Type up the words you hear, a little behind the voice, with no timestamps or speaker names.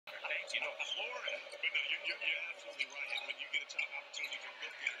Florida. But no, you're absolutely right. And when you get a opportunity to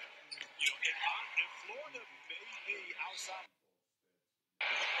look at it, if Florida may be outside the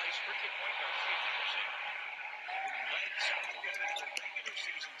play strictly point guard Peterson, who led South Dakota to a regular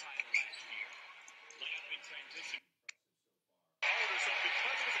season title last year, layup in transition. So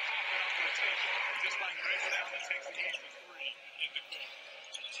because of his confident implementation, just like Grayson Allen takes the easy three in the corner.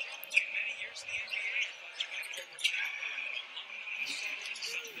 In many years in the NBA, I thought you had to go with Chapel and the alumni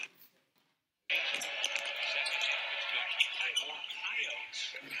setting. Second half, it's been more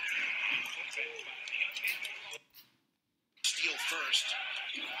coyotes. Steal first.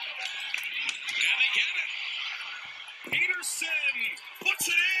 And they get it. Peterson puts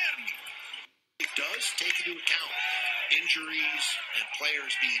it in. It does take into account injuries and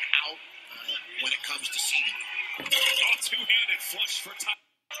players being out when it comes to seeding. Oh, two-handed flush for Tyler.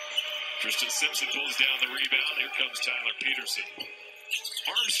 Tristan Simpson pulls down the rebound. Here comes Tyler Peterson.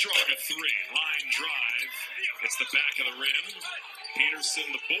 Armstrong at three. Line drive. It's the back of the rim. Peterson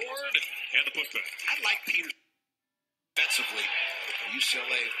the board and the putback. I like Peterson defensively.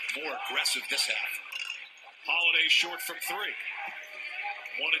 UCLA more aggressive this half. Holiday short from three.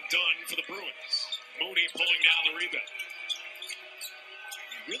 One and done for the Bruins. Mooney pulling down the rebound.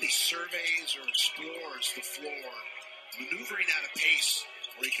 He really surveys or explores the floor, maneuvering at a pace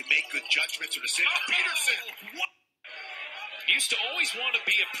where he can make good judgments or decisions. Peterson! What? He used to always want to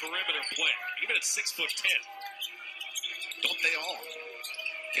be a perimeter player, even at 6'10". Don't they all?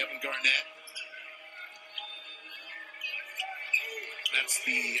 Kevin Garnett. That's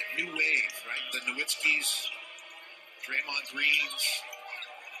the new wave, right? The Nowitzkis, Draymond Greens.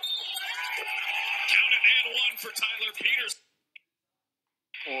 Count it and one for Tyler Peterson.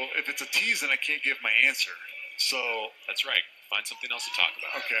 Well, if it's a tease, then I can't give my answer. So that's right. Find something else to talk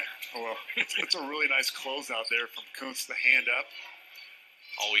about. Okay. Well, it's a really nice closeout there from Kuntz, the hand up.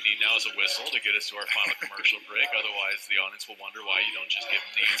 All we need now is a whistle to get us to our final commercial break. Otherwise, the audience will wonder why you don't just give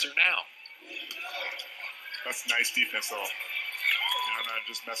them the answer now. That's nice defense, though. I'm not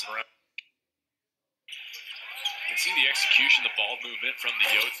just messing around. You can see the execution, the ball movement from the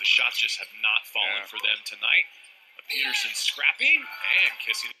Yotes. The shots just have not fallen for them tonight. Peterson scrapping and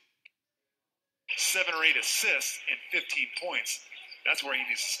kissing. 7 or 8 assists and 15 points. That's where he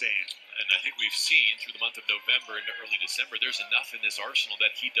needs to stand. And I think we've seen through the month of November into early December, there's enough in this arsenal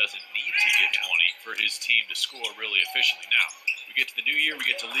that he doesn't need to get 20 for his team to score really efficiently. Now, we get to the new year, we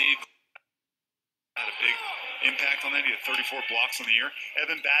get to leave. Had a big impact on that. He had 34 blocks on the year.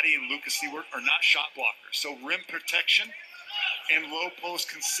 Evan Batty and Lucas Seward are not shot blockers. So rim protection and low post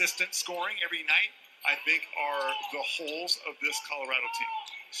consistent scoring every night, I think, are the holes of this Colorado team.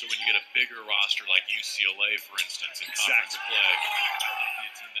 So when you get a bigger roster like UCLA, for instance, in conference play,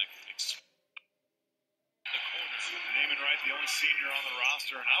 a team that can exploit the corners. Naming right, the only senior on the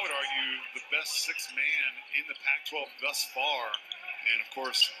roster, and I would argue the best sixth man in the Pac-12 thus far. And of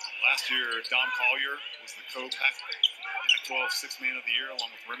course, last year, Dom Collier was the Pac-12 Sixth Man of the Year,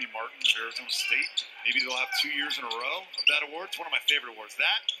 along with Remy Martin of Arizona State. Maybe they'll have 2 years in a row of that award. It's one of my favorite awards.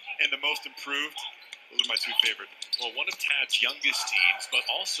 That and the most improved. Those are my two favorite. Well, one of Tad's youngest teams, but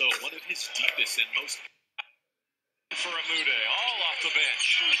also one of his deepest and most. For Amude, all off the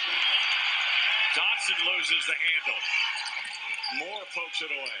bench. Dotson loses the handle. Moore pokes it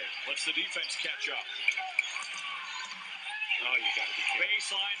away. Lets the defense catch up. Oh, you got to be kidding.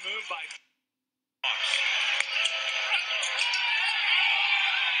 Baseline move by Fox.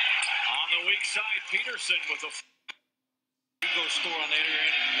 On the weak side, Peterson with a. You go score on the other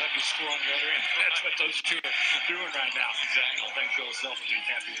end and let me score on the other end. That's what those two are doing right now. Exactly. I don't think Bill Self will be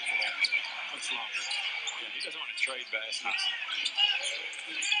happy for that much longer. Yeah, he doesn't want to trade baskets.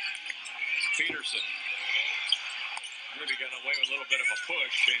 Peterson really got away with a little bit of a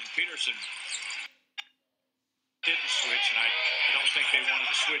push, and Peterson didn't switch, and I don't think they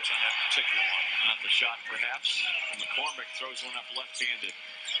wanted to switch on that particular one. Not the shot, perhaps. And McCormick throws one up left-handed.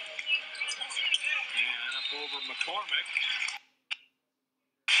 And up over McCormick.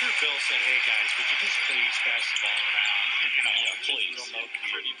 Sure, Bill said, hey, guys, would you just please pass the ball around? You know, yeah, please. Real note,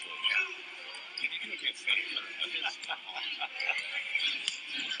 pretty please. Yeah. Can you do me a favor?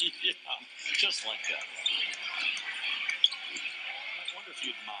 Yeah, just like that. I wonder if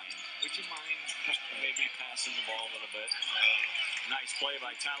you'd mind. Would you mind maybe passing the ball a little bit? Nice play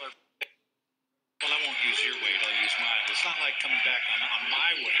by Tyler. Well, I won't use your weight. I'll use mine. It's not like coming back on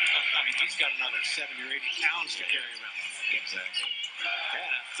my weight. I mean, he's got another 70 or 80 pounds to carry around. Exactly.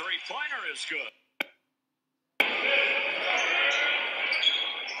 And a three-pointer is good.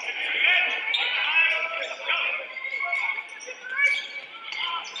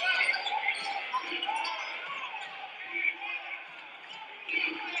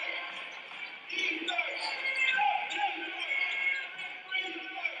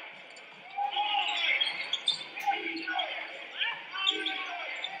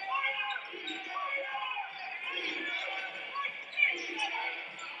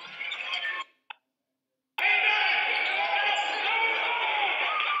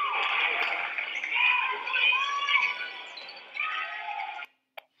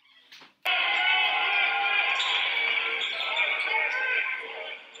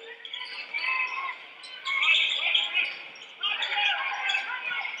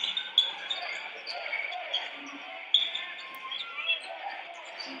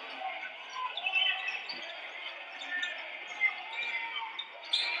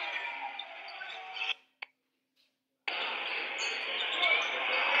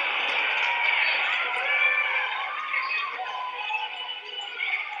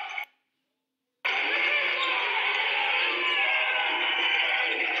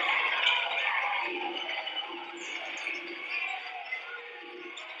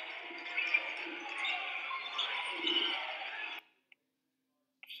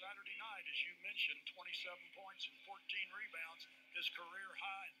 Saturday night, as you mentioned, 27 points and 14 rebounds, his career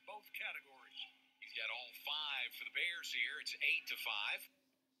high in both categories. He's got all 5 for the Bears here. It's 8-5.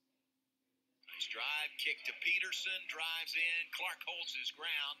 Nice drive, kick to Peterson, drives in. Clark holds his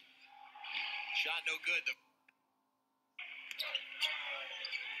ground. Shot no good.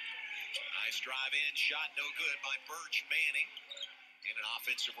 Nice drive in, shot no good by Birch Manning. And an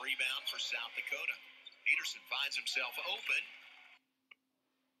offensive rebound for South Dakota. Peterson finds himself open.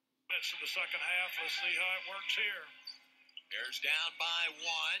 Minutes of the second half. Let's see how it works here. Bears down by 1.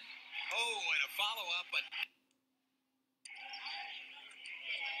 Oh, and a follow-up, but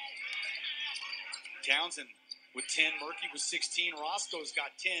Townsend with 10, Murphy with 16, Roscoe's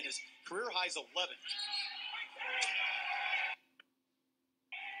got 10. His career high's 11.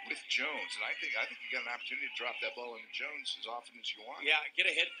 With Jones, and I think you got an opportunity to drop that ball into Jones as often as you want. Yeah, get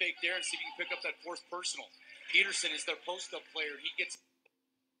a head fake there and see if you can pick up that 4th personal. Peterson is their post-up player. He gets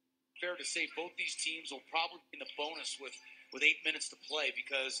fair to say both these teams will probably be in the bonus with 8 minutes to play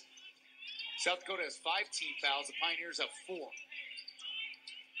because South Dakota has 5 team fouls. The Pioneers have 4.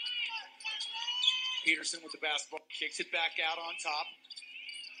 Peterson with the basketball, kicks it back out on top.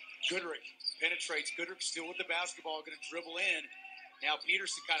 Goodrich penetrates. Goodrich still with the basketball, going to dribble in. Now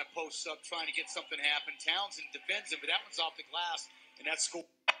Peterson kind of posts up, trying to get something to happen. Townsend defends him, but that one's off the glass, and that's score.